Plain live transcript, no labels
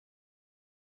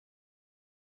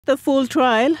The full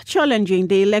trial challenging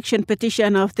the election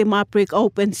petition of the Maprik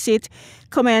open seat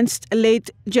commenced late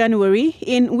January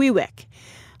in Wewak.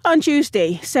 On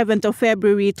Tuesday, 7th of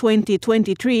February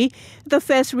 2023, the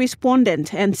first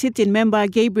respondent and sitting member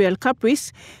Gabriel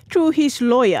Kapris, through his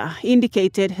lawyer,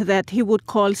 indicated that he would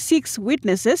call 6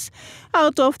 witnesses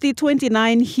out of the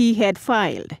 29 he had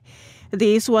filed.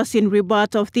 This was in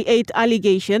rebut of the 8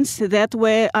 allegations that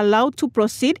were allowed to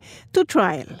proceed to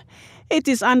trial. It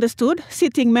is understood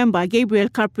sitting member Gabriel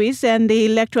Kapris and the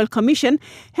Electoral Commission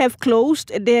have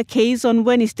closed their case on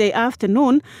Wednesday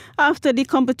afternoon after the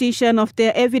competition of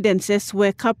their evidences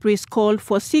where Kapris called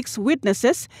for 6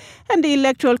 witnesses and the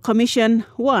Electoral Commission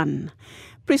won.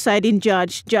 Presiding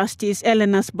Judge Justice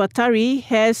Elenas Batari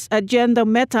has adjourned the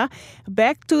matter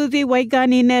back to the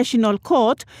Waigani National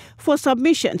Court for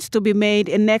submissions to be made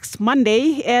next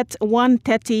Monday at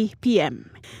 1:30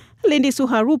 p.m. Lindy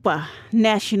Suharupa,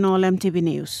 National EMTV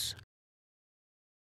News.